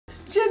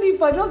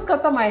Jenifa, just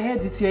scatter my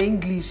head with your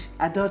English.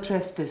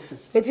 Adulteress person.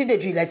 It's in the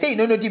drill. I say you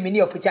don't know the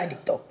meaning of which they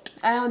talked.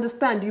 I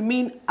understand. You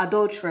mean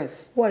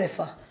adulteress.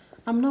 Whatever.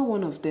 I'm not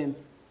one of them.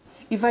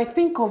 If I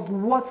think of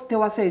what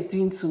Tewasa is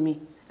doing to me,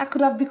 I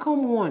could have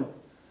become one.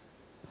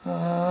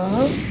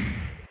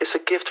 It's a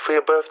gift for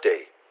your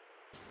birthday.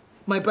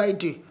 My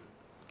birthday?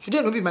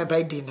 Today will be my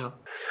birthday now.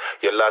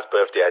 Your last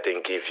birthday, I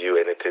didn't give you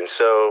anything,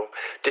 so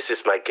this is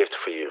my gift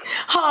for you.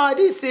 Ah,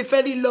 this is a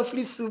very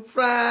lovely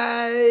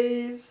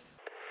surprise.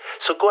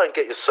 So go and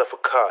get yourself a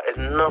car.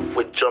 Enough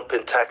with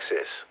jumping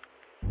taxes.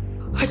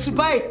 I should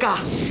buy a car.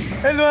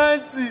 Hello,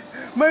 Auntie.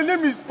 My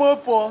name is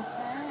Popo.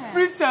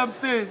 Free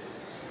champagne.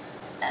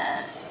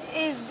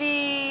 Is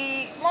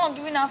the mom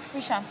giving out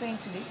free champagne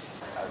today?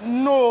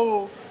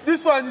 No.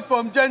 This one is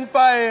from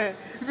Jenifa.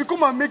 If you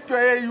come and make your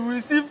hair, you will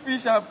receive free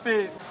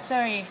champagne.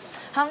 Sorry,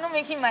 I'm not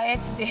making my hair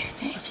today.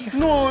 Thank you.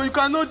 No, you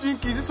cannot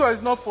drink it. This one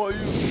is not for you.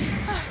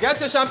 Get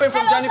your champagne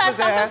from Jenifa's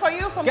hair. For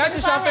you from Get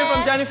your champagne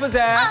from Jenifa's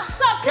hair.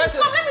 Stop, please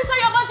come. Let me tell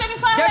you about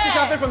Jenifa's hair. Get your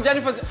champagne from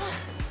Jenifa's.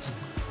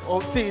 Oh,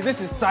 see, this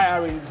is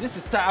tiring.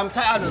 I'm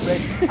tired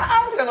already.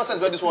 How can nonsense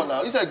about this one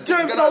now? You said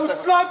James, I will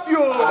slap you.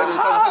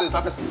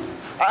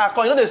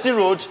 You know the sea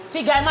road.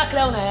 See, guy, my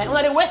clown,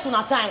 when they waste on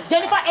our time.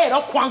 Jenifa hair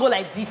don't quango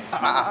like this.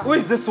 Who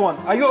is this one?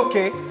 Are you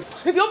okay?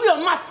 If you open your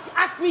mouth,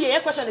 ask me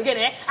a question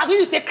again, I'm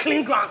going to take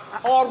clean ground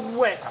or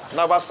where?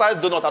 Now, but size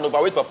donut and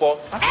overweight, Papa.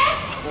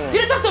 You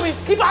didn't talk to me.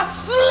 If I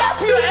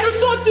slap you,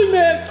 you touch him,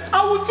 man,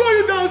 I will throw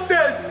you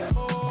downstairs.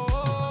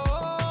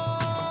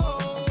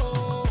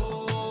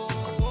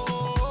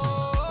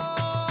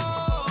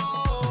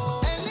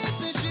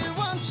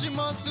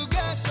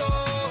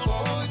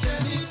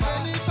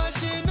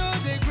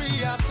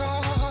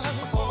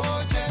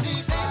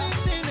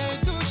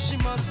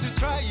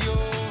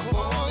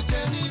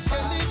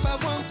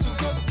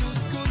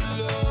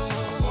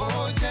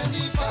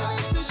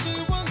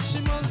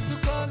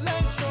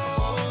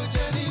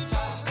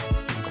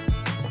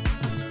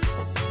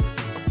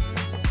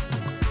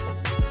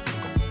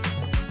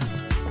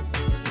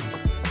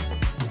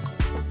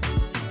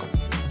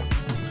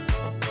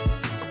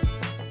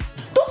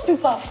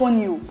 People are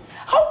funny.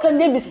 How can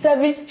they be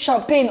serving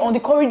champagne on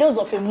the corridors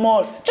of a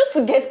mall just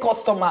to get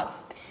customers?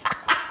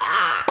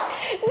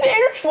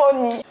 Very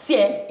funny. See,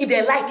 if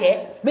they like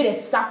it, may they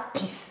serve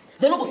peace.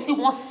 They not go see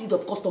one seed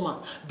of customer.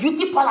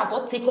 Beauty parlors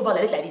don't take over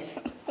like this.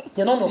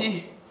 You don't know.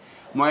 See,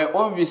 my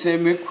own will say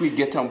make we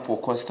get them for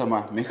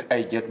customer, make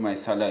I get my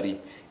salary.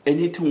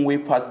 Anything way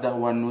past that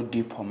one no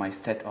deep for my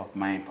state of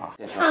mind.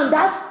 And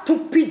that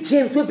stupid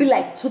James will be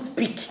like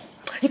toothpick.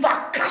 If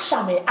I catch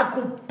him, I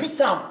go beat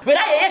him. When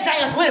I hear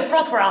giant way in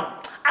front for him,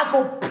 I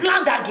go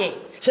plant that girl.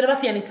 She never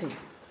see anything.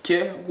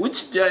 Okay,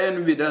 which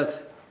giant be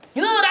that?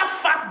 You know that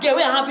fat girl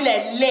where I have be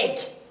like leg,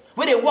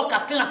 where they work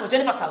as cleaner for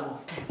Jenifas salon.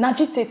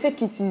 Najite,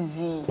 take it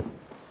easy.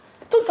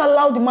 Don't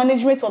allow the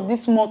management of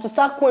this mall to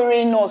start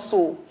querying us.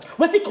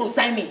 What it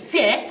concern me?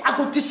 See, I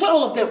go destroy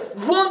all of them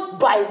one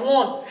by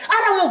one.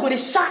 I don't want to go to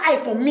shine eye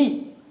for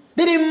me.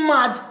 They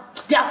mad.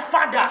 Their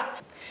father.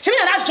 She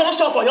mean that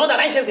junction for you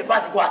underline James a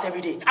pass go ask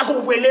every day. I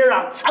go wele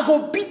ram. I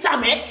go beat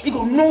him, He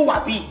go know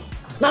what be.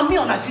 Now me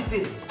on a shit.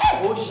 Hey,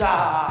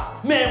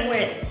 Oja. Man,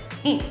 where?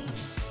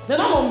 They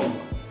don't know me.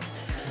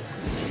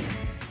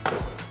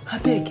 I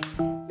beg.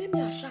 Maybe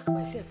I shock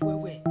myself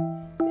where.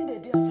 Maybe they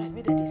do outside,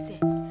 maybe they say.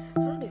 I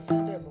don't they say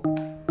them.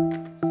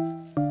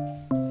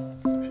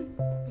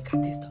 We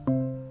can't taste them.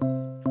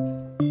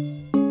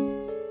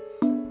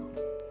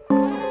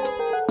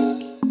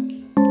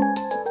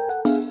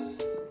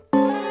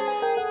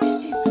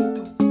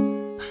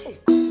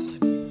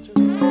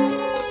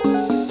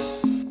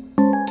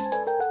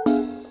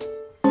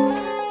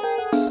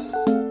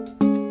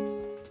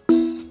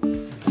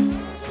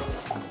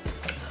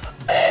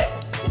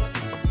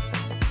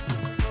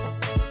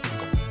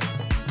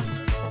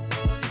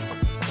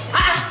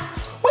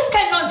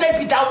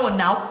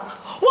 Now,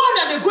 one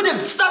and the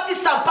good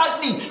surface and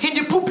partly in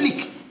the public.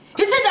 He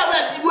said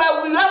that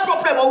we have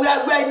problem or we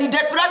are in a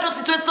desperate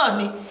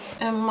situation.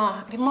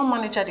 Ma, the mall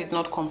manager did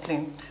not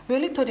complain. We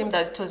only told him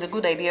that it was a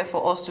good idea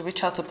for us to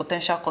reach out to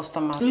potential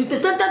customers.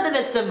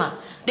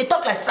 They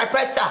talk like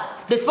surprise star.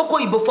 They spoke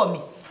Igbo for me.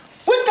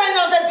 Which kind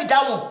of nonsense be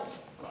that one?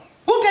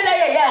 Who get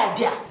that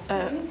idea?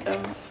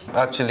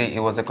 Actually,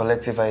 it was a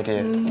collective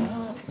idea.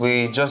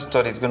 We just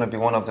thought it's going to be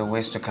one of the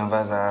ways to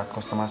canvas our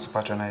customers to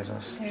patronize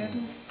us.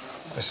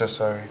 I'm so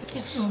sorry.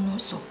 No,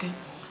 it's okay.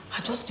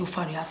 I just feel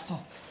for your son.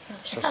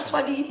 It's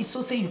actually, it's so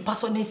say you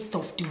passionate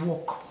of the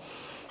work.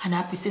 And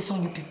I appreciate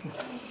some you people.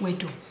 Well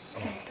done.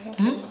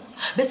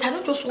 But I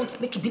don't just want to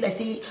make it be like,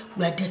 say,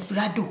 we are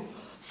desperado.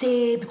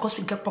 Say, because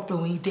we get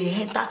problem when they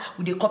enter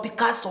with the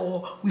copycats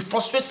or we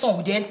frustrate some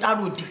with the enter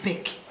with the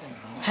back.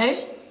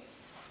 Hey?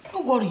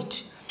 Don't worry.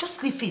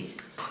 Just leave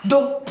it.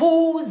 Don't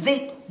pose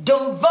it.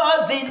 Don't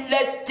vase it.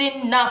 Let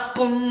it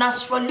happen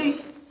naturally.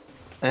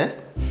 Eh?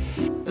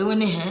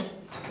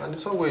 And the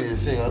song where you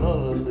sing, I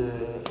don't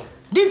understand.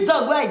 This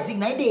song where I sing,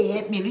 now they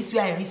help me reach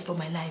where I reach for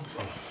my life.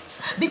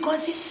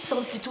 Because this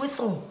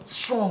situation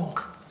strong.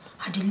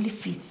 I dey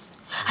live it.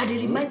 I dey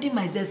reminding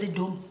myself, say,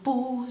 don't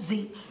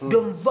pose,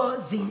 don't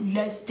voice,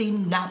 let's stay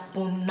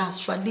happen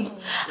naturally.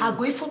 I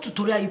go even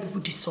tutorial you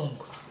people this song.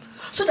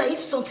 So that if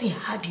something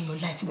hard in your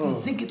life, you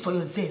go sing it for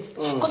yourself.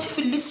 Because if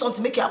you listen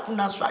something, make it happen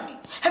naturally,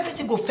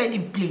 everything go fall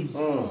in place.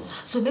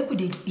 So make we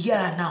dey hear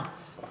her now.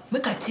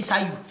 Make I teach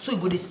you. So you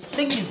go to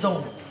sing the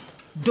song.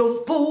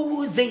 Don't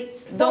pose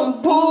it.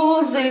 Don't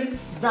pose it.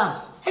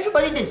 Now,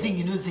 everybody they sing,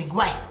 you know sing.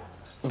 Why?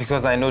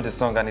 Because I know the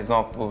song and it's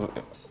not...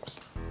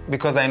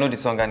 Because I know the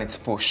song and it's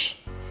push.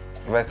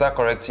 If I start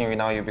correcting you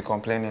now, you'll be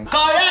complaining.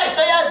 Correct,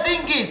 so you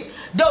sing it.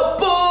 Don't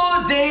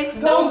pose it.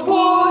 Don't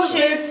push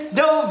it.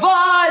 Don't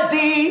voice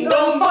it.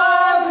 Don't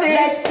force it.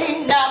 Let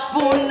it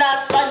happen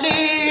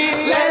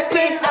naturally. Let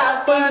it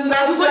happen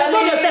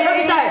naturally.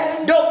 Every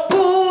time. Don't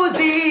pose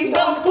it.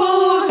 Don't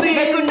push it.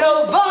 Make you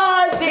no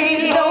voice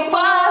it. Don't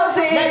force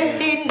it.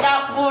 Let it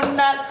happen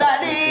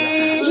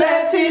naturally.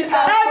 Let it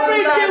happen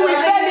Everything we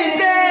fell in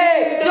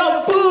there.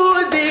 Don't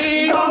pose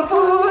it. Don't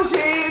push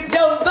it.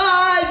 Don't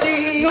voice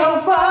it.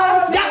 Don't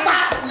force it.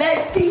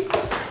 Let it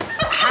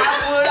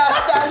happen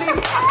naturally.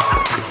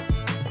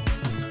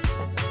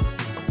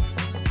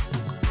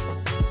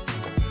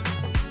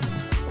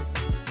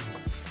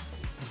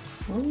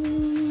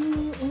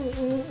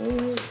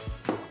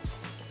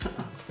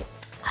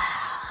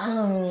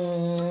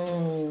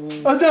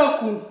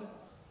 Adaku,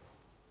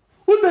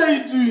 what are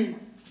you doing?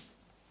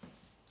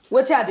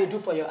 What are they do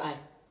for your eye?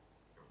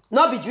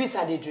 Not be juice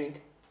I they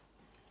drink.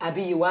 I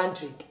be you want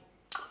drink.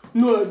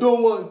 No, I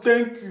don't want.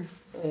 Thank you.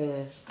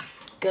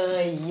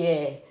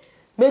 Yeah.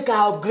 Make her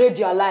upgrade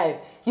your life.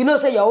 You know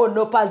say your own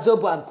no pass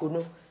zobo and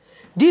kuno.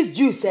 This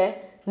juice,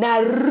 na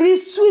real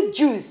sweet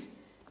juice.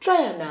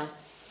 Try it now.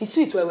 It's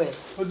sweet well.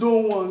 I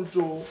don't want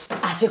to.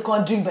 I say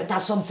can't drink better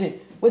something.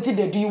 What did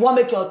they do? You want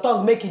make your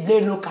tongue make it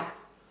lay local.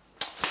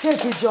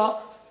 Take it, Joe.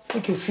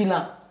 Make you feel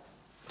am.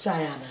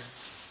 Try it now.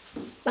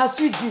 That's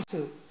sweet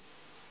juice.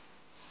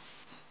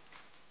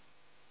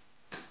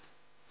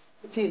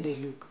 See they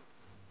look.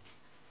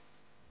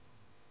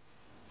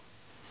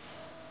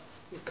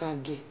 You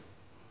can't get.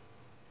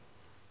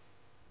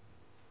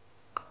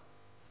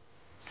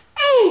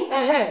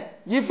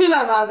 You feel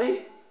am,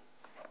 Abby?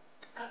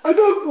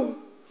 Adaku,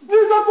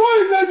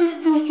 disappointed said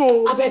this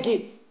juice. I beg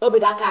you. No be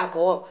that kind of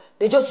alcohol.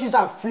 They just use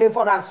a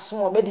flavor and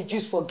small, make the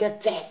juice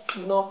forget taste,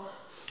 you know.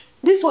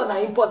 This one I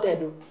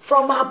imported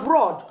from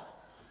abroad.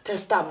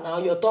 Test them now,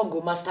 your tongue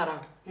go master them.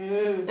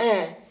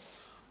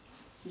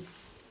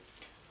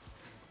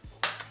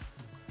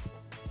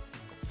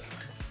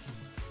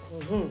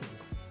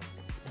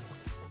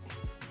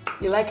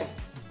 You like it?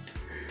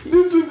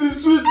 This juice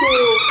is sweet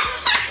though.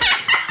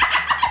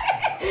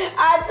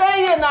 I tell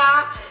you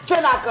now,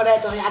 say not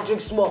correct or you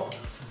drink small.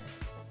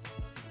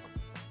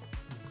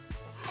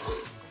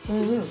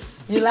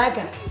 You like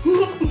it?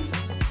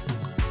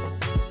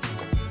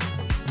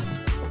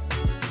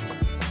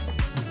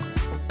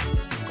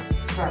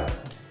 Sir,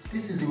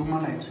 this is the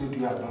woman I told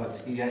you about,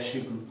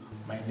 Iyashigu,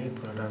 my late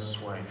brother's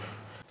wife.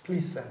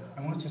 Please, sir,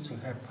 I want you to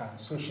help her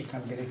so she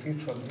can benefit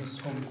from this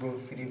homegrown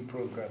feeding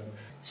program.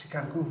 She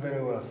can cook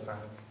very well, sir.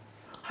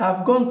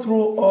 I've gone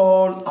through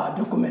all our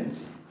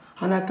documents,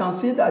 and I can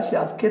see that she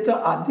has catered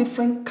a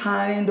different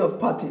kind of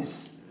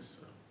parties.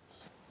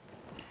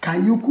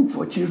 Can you cook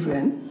for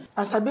children?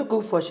 As I be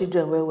cook for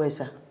children, well,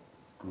 sir.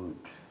 Good.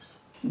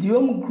 The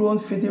homegrown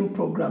feeding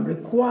program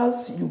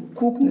requires you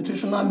cook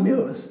nutritional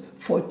meals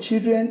for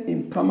children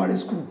in primary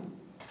school.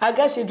 I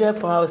get children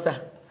for house,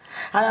 sir.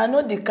 And I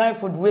know the kind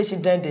of food where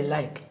children they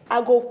like.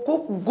 I go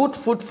cook good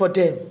food for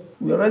them.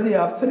 We already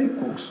have 3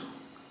 cooks,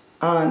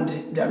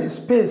 and there is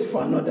space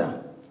for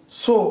another.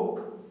 So,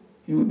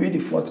 you will be the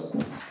 4th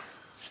cook.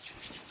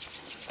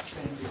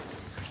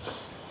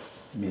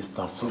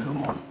 Mr.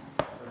 Solomon,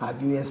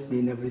 have you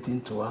explained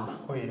everything to her?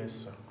 Oh, yes,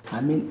 sir.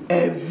 I mean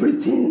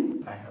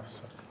everything? I have,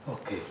 sir.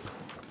 Okay.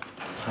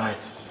 Right.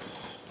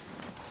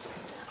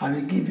 I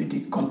will give you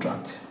the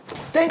contract.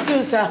 Thank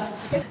you, sir.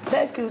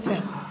 Thank you,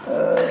 sir.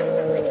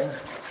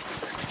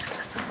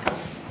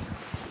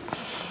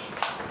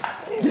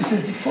 This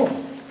is the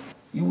form.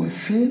 You will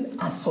fill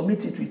and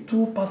submit it with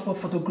 2 passport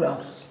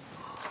photographs.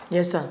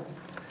 Yes, sir.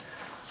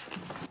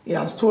 He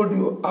has told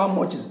you how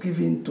much is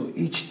given to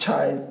each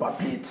child per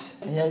plate.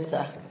 Yes,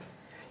 sir.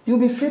 You'll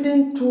be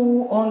feeding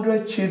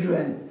 200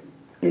 children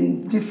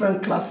in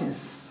different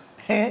classes.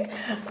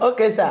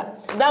 Okay, sir.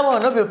 That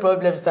one not be a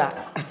problem, sir.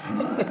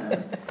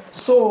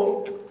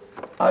 So,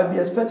 I'll be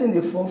expecting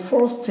the phone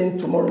first thing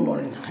tomorrow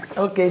morning.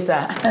 Okay,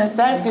 sir.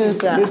 Thank you,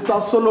 sir.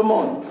 Mr.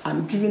 Solomon,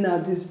 I'm giving her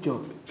this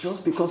job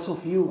just because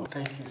of you.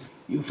 Thank you, sir.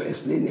 You've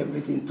explained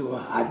everything to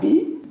her,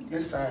 Abby?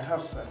 Yes, sir, I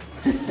have, sir.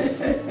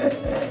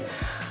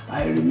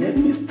 I remain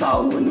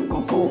Mr.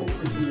 Onukoko.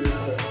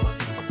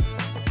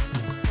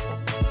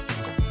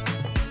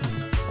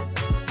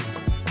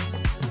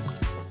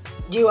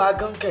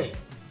 Jiwagon ke?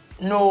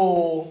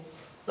 No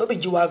be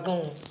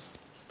Jiwagon.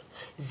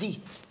 Z,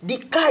 the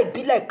car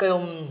be like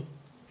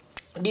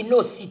the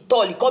nose it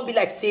tall. It can't be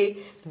like say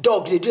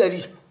dog. They do like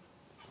this.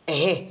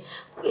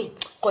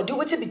 Wait, could you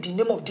wait be the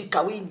name of the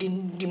car?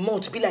 The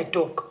mouth be like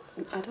dog.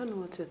 I don't know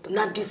what you're talking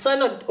about. Now,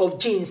 designer of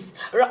jeans.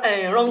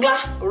 Wrangler.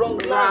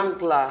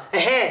 Wrangler.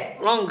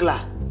 Wrangler.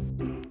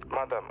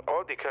 Madam,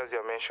 all the cars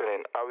you're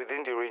mentioning are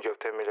within the range of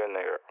 10 million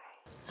naira.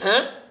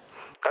 Huh?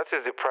 That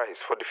is the price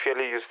for the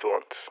fairly used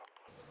ones.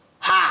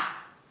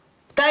 Ha!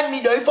 10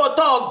 million if I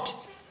talked.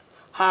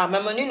 Ha,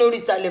 my money no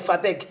reach that left for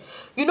beg.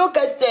 You know,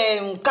 guys,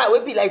 car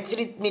will be like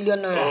 3 million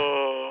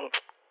naira.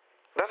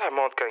 That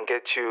amount can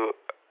get you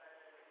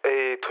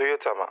a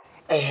Toyota, ma.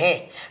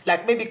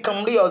 Like maybe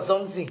Camry or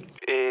something.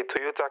 A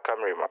Toyota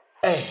Camry, ma.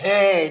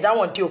 That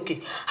one be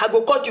okay. I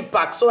go call you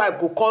back, so I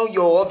go call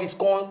your office,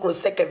 go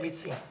cross-check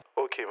everything.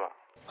 Okay, ma.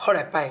 All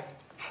right, bye.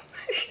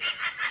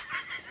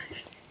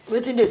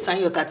 Waiting they sign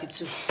your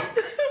 32.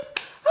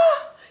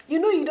 You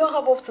know you don't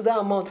have up to that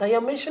amount, and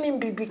you're mentioning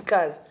big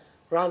cars.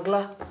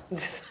 Wrangler.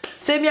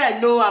 Say me I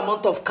know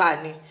amount of car.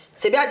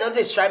 Say me I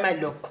just try my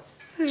luck.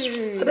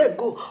 I better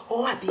go.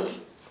 Oh, Abi.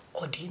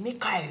 Or do you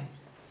make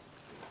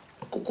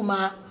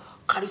Kukuma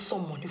carry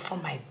some money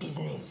from my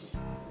business?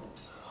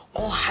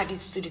 Go hard it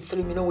to the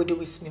 3 million where they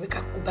with me. Make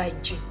I go buy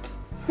Jeep.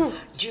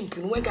 Jeep,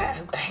 you know, when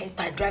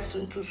I drive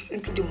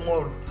into the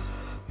mall.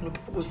 You know,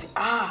 people go say,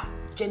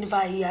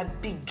 Jenifa here,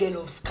 big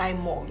girl of Sky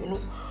Mall, you know.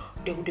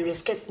 They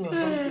respect me or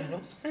something, you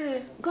know.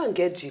 Go and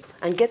get Jeep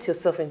and get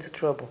yourself into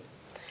trouble.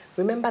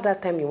 Remember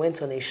that time you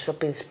went on a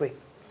shopping spree?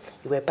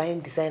 You were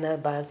buying designer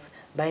bags,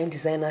 buying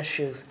designer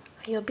shoes,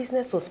 and your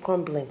business was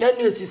crumbling. That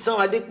news is some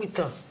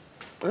Adaku.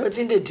 What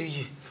thing they do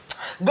you?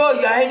 Go,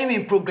 you are enemy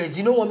in progress.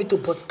 You don't want me to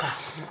bought car.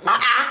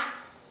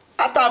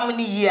 After how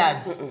many years?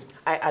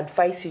 I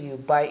advise you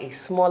buy a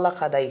smaller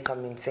car that you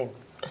can maintain.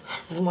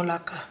 Smaller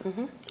car?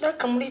 That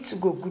Camry to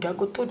go good. I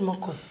go told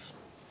Marcus.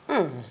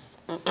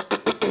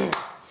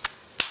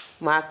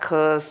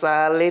 Marcus,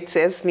 our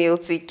latest meal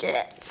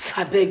ticket.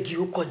 I beg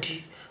you,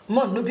 Kodi.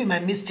 Man, no be my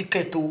miss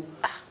ticket, oh.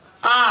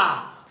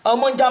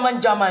 I'm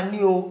German,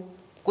 yo.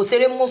 Go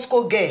say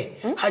Moscow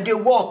girl. I dey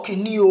work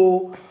in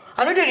yo.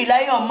 I know they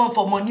rely on man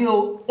for money,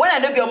 oh. When I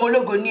know be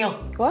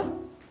homologonion. What?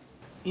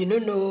 You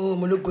don't know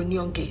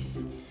homologonion guys.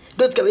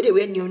 Those guys they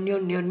wear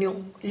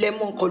neon,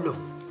 lemon color.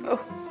 Oh.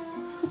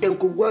 They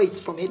go wear it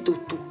from head to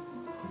toe.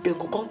 They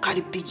go come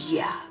carry big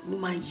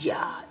woman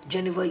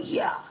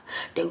Jenifa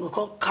They go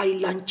come carry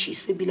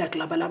lunches, maybe like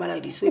laba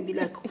like this, maybe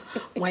like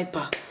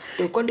wiper.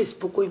 They go come they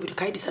spoke with the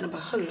carry this and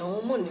about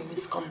hello, my name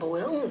is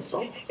Camberwell.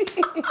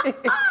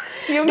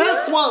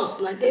 Those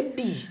ones like them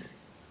be.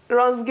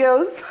 Ron's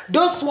girls.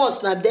 Those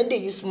ones now then they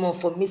use more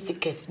for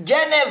mystics.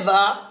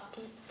 Jenifa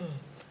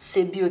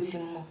say beauty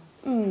more.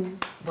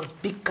 But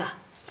big car,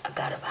 I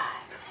gotta buy.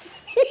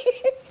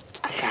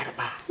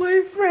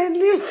 My friend,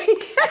 leave me.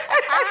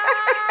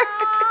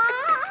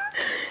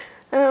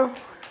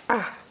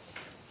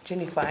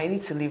 Jenifa, I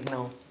need to leave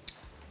now.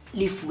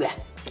 Leave where?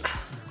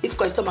 If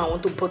customer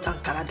want to put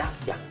Ankara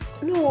dance down.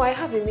 No, I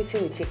have a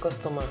meeting with a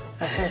customer.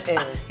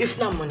 If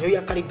not money,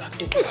 you carry back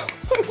the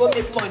go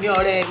make money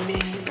already.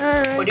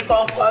 But you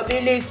can't call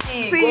me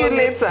See you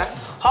later.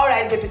 All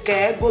right, baby,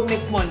 go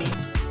make money.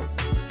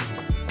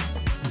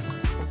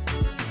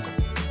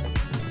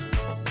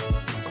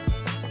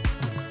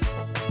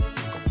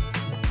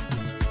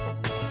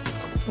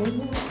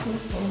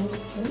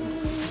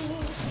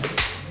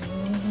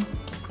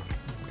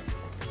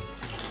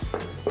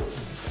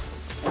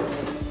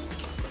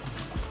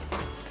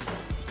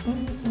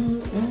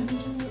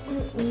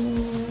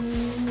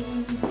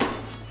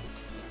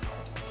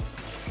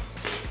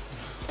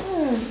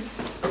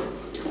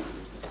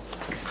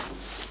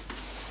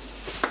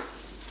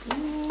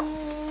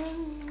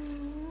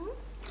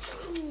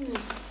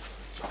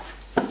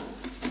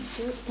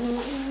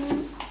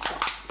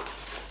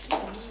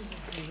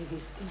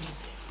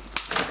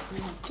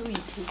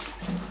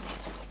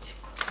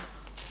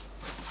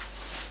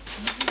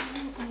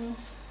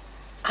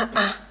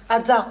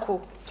 Adaku,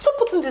 stop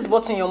putting this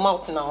bottle in your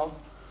mouth now.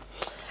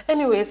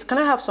 Anyways, can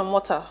I have some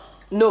water?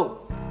 No,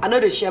 I know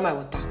they share my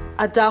water.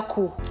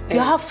 Adaku, you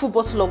have full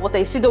bottle of water.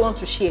 You still don't want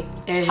to share.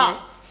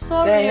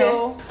 Sorry,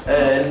 yo.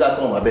 This is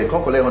come, I beg.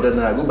 Come collect 100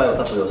 naira. Go buy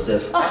water for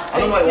yourself. I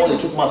don't know why you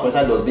want to chook mouth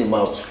inside dustbin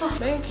mouth.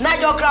 Now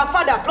your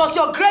grandfather plus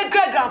your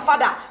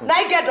great-great-grandfather. Now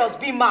you get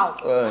dustbin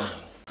mouth.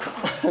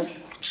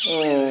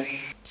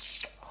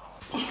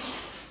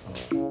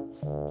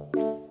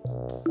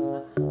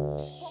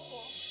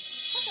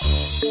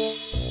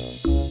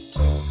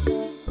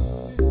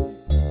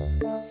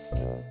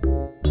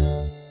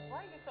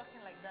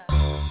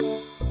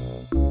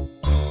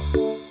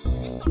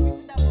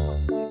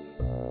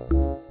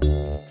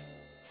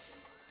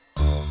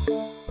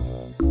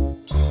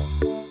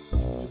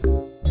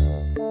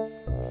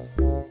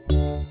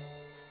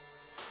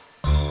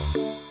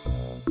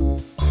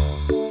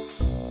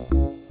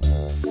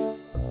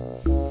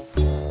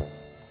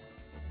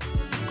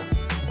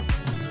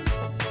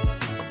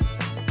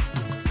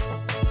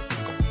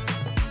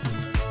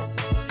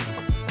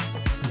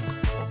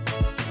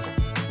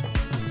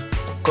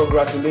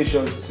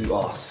 Congratulations to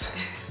us.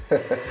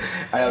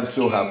 I am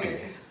so happy.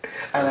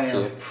 And I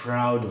am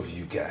proud of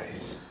you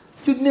guys.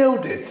 You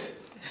nailed it.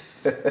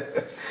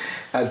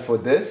 And for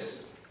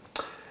this,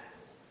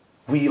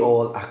 we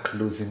all are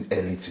closing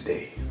early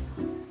today.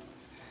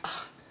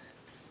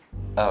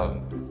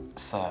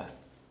 Sir,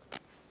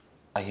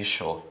 are you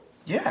sure?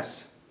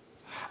 Yes.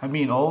 I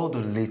mean, all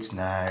the late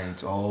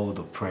nights, all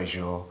the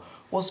pressure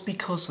was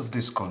because of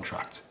this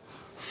contract.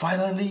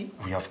 Finally,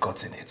 we have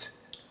gotten it.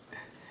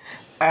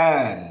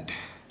 And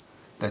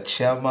the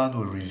chairman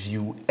will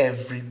review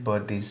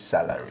everybody's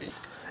salary.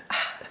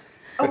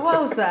 Oh,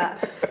 wow, sir.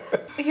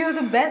 You're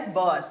the best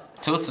boss.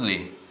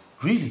 Totally.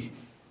 Really?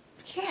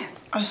 Yes.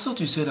 I thought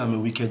you said I'm a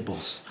wicked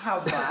boss. How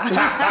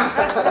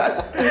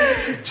bad?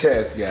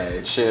 Cheers,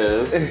 guys.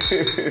 Cheers.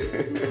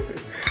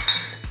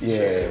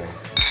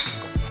 Yes.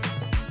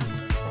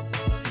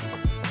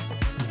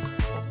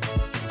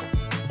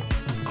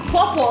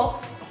 Popo,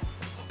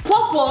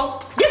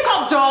 get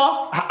up,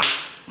 Joe.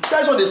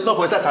 That's what they stop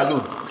for inside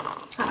saloon.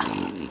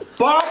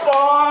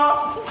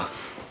 Papa!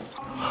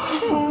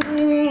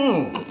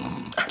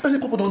 I say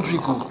Papa don't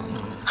drink.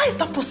 How is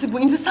that possible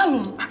in the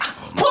salon?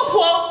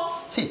 Popo!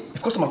 Hey,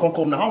 if customer can't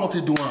come now, how want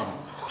to do one?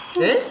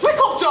 Eh? Wake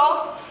up,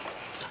 Joe.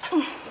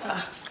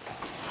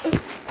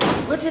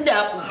 What's in the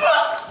apple?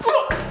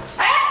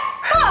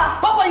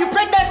 Papa, you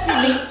pregnant to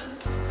me?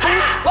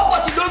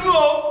 Papa, you don't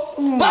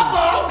know.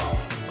 Papa!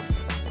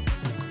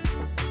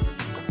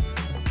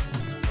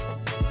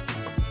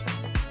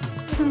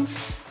 I'm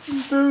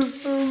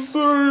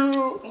sorry.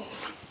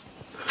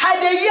 How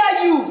they hear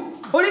you?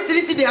 Only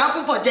seriously they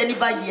happen for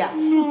Jenifa here.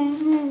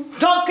 No.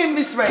 Don't kill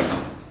Miss Red.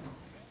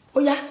 Oh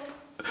yeah?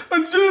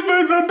 And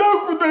Jenifa is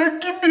Adaku that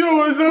give me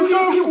always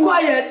Adaku. Keep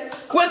quiet.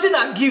 What did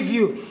I give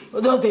you?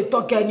 Does they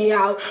talk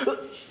anyhow?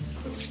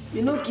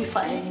 You don't give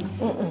her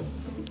anything.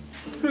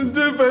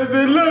 Jenifa is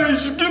a lie.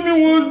 She give me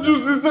one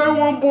juice inside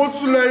one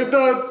bottle like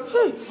that.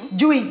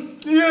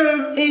 Juice?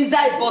 Yes.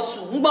 Inside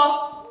bottle.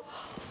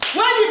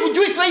 Why did you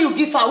juice when you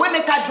give her? When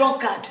make her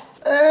drunkard?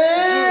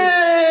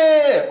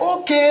 Hey,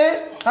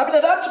 okay. I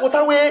mean that's what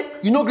I way.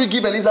 You know,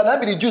 give Eliza. That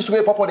be the juice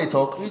where Papa they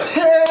talk.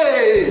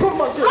 Hey, come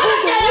on,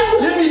 let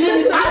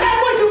me. I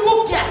don't want you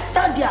move there.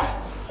 Stand there.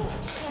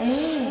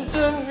 Hey,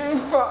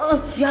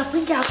 Jenifa, you are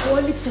bringing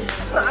alcoholic to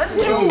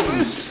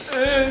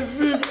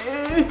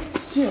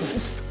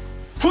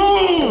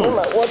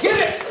Give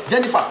it,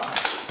 Jenifa.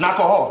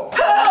 Alcohol.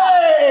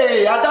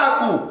 Hey,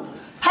 Adaku.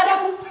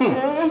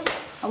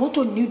 I want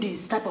to know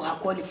this type of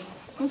alcoholic.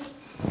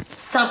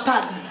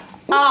 Sampagni.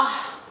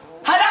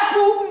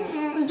 Hadaku,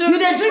 you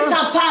dey drink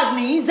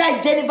Sampagni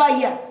inside Jenifa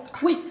here.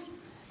 Wait,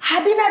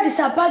 have you not the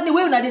Sampagni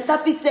where you na the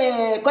surface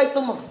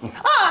customer?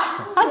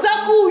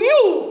 Adaku,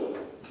 you.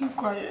 Keep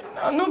quiet.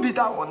 No be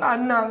that one. Na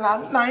in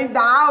the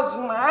house.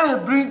 I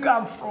bring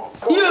am from.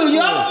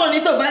 You have money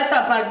to buy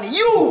Sampagni.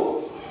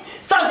 You.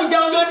 Something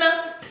down yonder.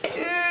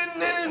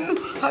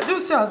 I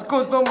just say as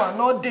customer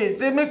not dey.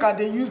 Say make I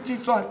dey use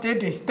this one till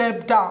they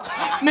step down.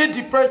 Make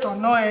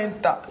depression no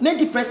enter. Make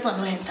depression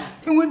no enter.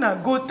 When I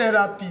go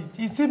therapist,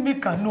 he say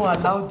make I no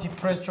allow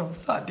depression.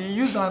 So they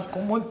use and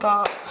comot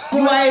out. You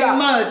are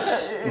mad.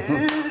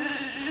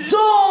 So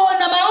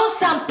na my own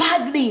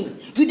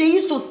Sampagni. You dey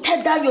use to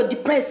step down your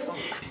depression.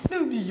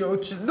 No be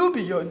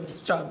your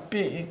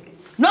champagne.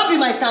 No be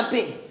my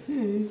champagne.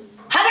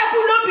 Hadaku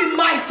no be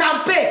my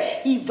champagne.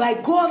 If I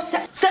go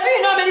upstairs, Sabi,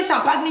 you know how many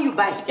Sampagni you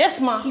buy? Yes,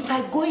 ma. If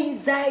I go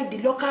inside the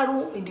locker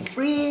room, in the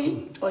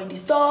fridge, or in the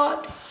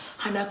store,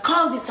 and I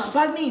count the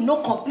Sampagni in no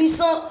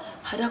completion,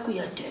 Hadaku,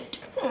 you're dead.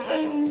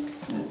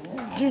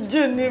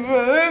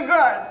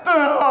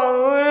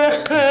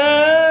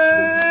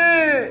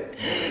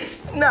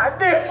 Now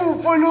they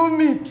follow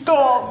me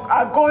talk.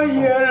 I go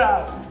hear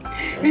her.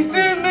 He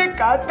say make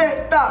I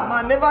test them.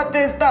 I never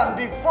test them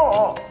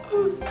before.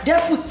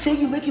 Therefore, say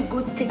you make you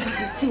go take the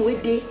thing where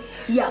they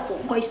here for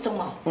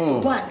customer.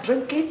 Go and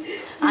drink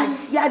it and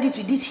share it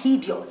with this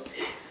idiot.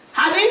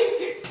 Abi?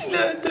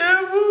 The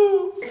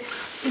devil.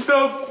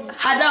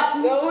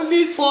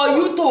 Hadaku, for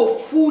you to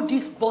fool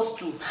this boss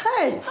too.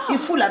 Hey, you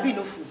fool, Abi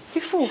no fool.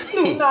 You fool.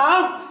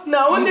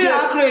 Now only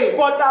have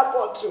water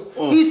bottle.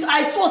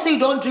 I saw say you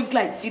don't drink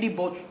like 3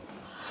 bottles.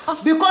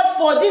 Because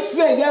for this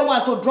year, you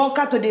want to drunk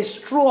her to the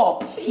straw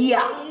up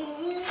here.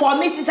 For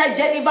me, inside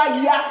Jenifa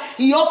here,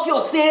 he off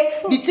you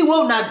say the thing when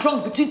una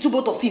drunk between 2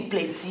 bottles of it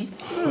plenty.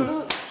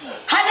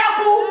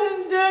 Hadaku!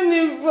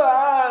 Jenifa!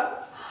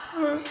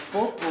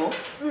 Popo,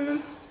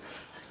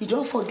 you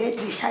don't forget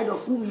the child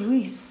of whom you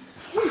is.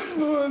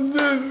 No,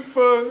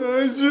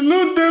 Jenifa, she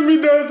not tell me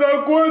there's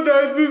a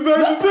quarter sister.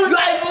 You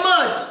are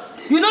mad.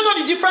 You don't know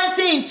the difference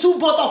in 2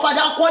 bottles of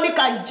alcoholic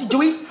and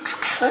do it?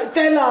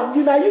 Tell him,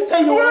 you say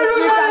you want to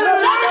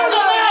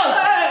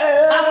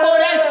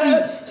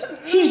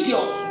drink.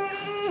 Idiot.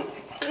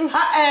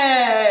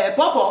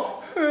 Popo,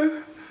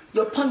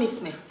 your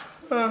punishment.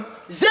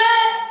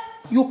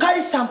 You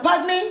carry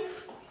Sampagni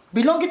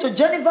belonging to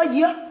Jenifa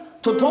here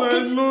to drink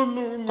it?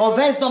 No.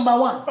 Offense number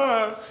 1.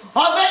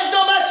 Offense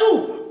number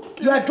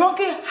 2. You are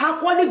drinking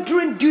alcoholic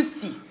during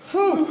duty.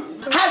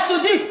 As to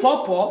this,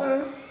 Popo,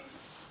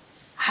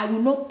 I I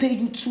will not pay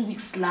you 2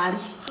 weeks salary.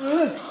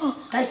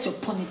 That's your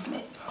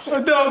punishment.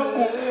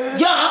 Adaku.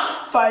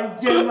 Yeah. If I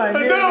hear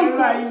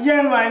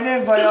my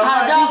name for your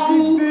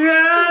Adaku.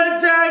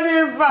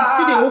 Jenifa.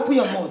 Still they open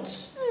your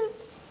mouth.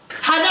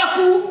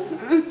 Adaku.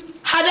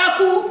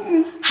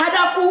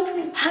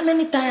 How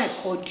many times I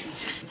called you?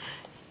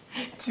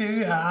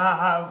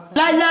 3.5.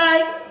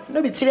 Lie.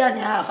 No be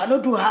 3.5. I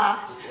don't do her.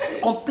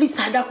 Complete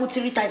Adaku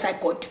 3 times I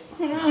called.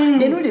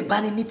 They know the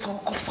ban anything,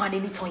 offer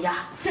anything,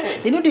 yeah.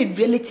 They know the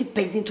relative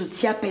person to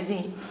tier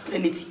person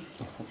relative.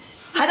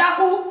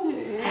 Adaku,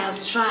 I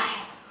have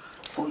tried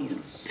for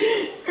you.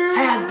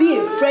 I have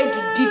been a friend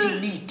indeed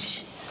in need.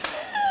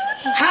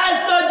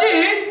 As to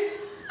this,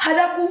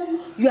 Adaku,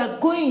 you are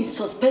going in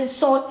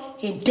suspension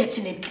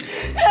indefinitely.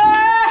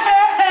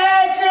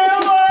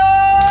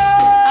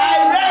 I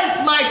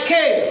raise my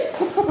case.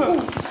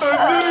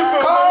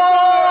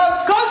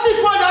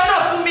 Consequence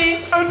enough for me.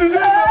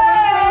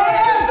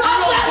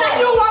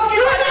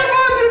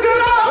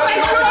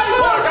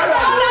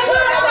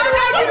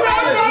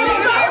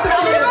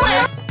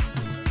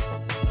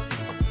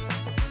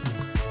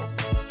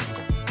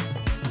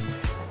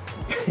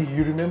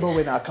 You remember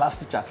when our class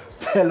teacher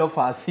fell off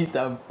her seat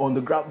on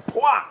the ground,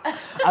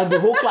 and the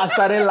whole class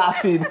started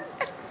laughing.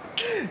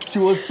 She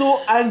was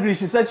so angry,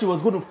 she said she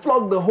was going to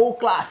flog the whole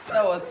class.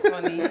 That was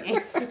funny.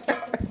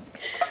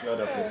 Your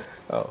other place.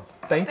 Oh,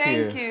 thank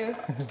you. Thank you.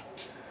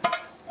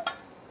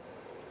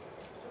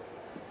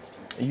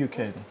 You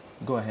can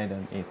go ahead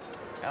and eat.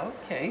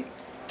 Okay.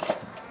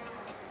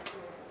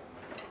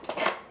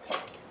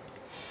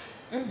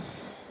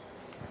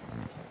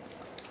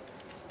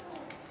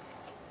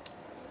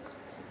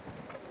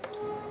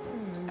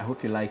 I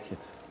hope you like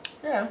it.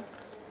 Yeah.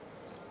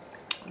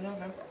 I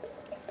love it.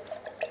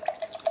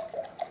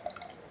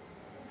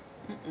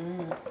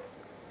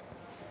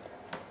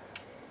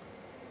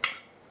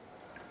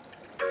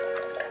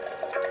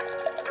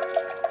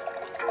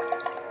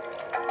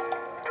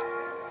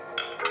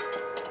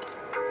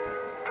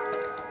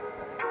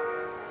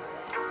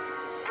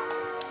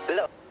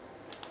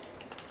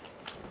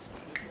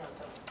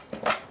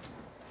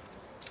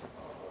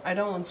 I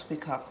don't want to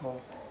speak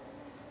alcohol.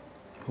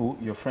 Who?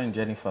 Your friend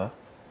Jenifa,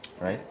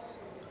 right? Yes.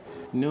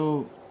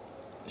 No,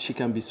 she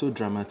can be so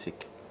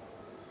dramatic.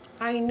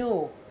 I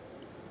know,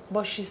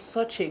 but she's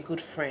such a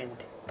good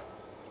friend.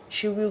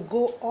 She will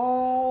go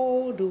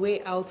all the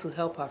way out to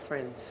help her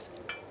friends.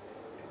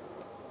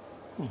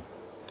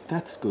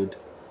 That's good.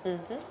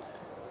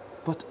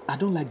 But I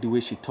don't like the way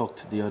she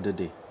talked the other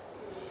day.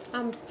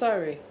 I'm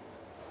sorry.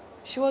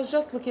 She was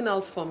just looking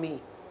out for me.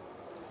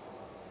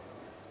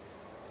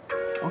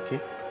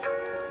 Okay.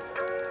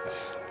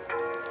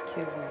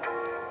 Excuse me.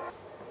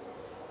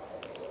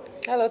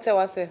 Hello,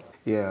 Tewase.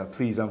 Yeah,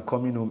 please, I'm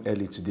coming home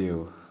early today.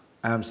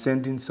 I am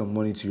sending some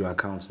money to your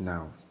account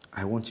now.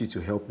 I want you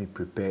to help me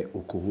prepare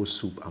okoho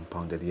soup and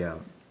pounded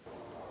yam.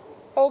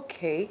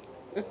 Okay.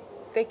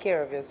 Take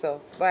care of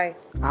yourself. Bye.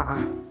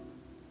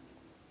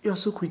 You're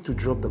so quick to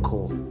drop the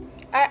call.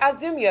 I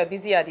assume you are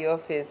busy at the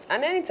office,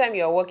 and anytime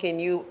you are working,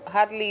 you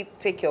hardly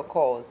take your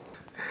calls.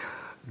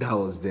 That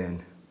was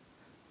then.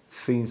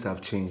 Things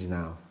have changed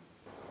now.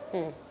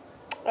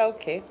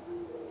 Okay.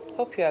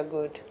 Hope you are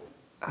good.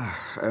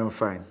 I'm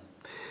fine.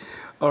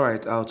 All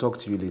right, I'll talk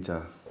to you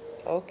later.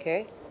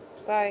 Okay.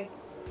 Bye.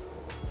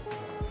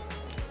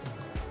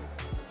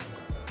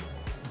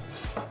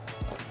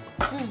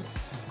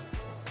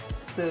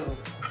 So.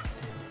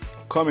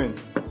 Come in.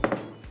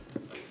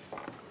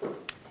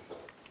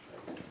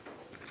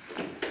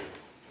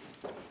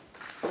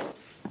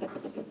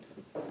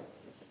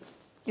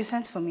 You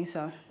sent for me,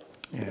 sir.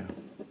 Yeah.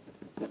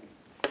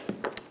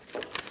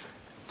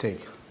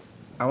 Take.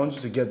 I want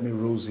you to get me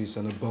roses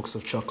and a box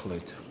of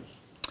chocolate.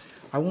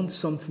 I want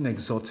something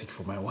exotic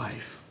for my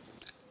wife.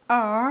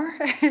 Oh,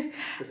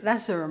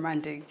 that's so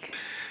romantic.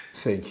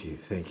 Thank you,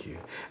 thank you.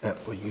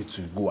 For you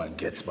to go and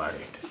get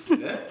married.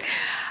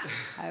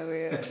 I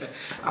will.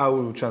 I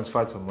will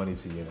transfer some money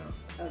to you now.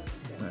 Okay.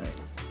 All right.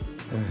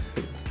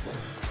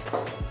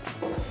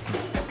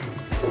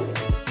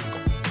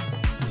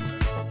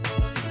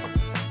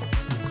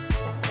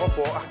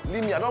 Papa,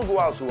 leave me. I don't go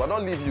out, so I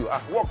don't leave you.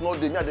 Work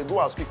not day. Me, I dey go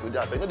out quick to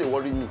that. But you know they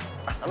worry me.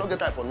 I don't get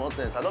time for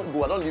nonsense. I don't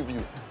go. I don't leave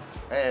you.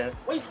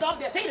 When you stop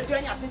there, say you do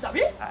any of this, Abi?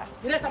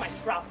 You next time I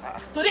trap.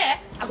 Today,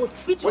 I go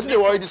treat you. What's the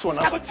worry this one?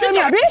 I go treat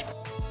you, Abi?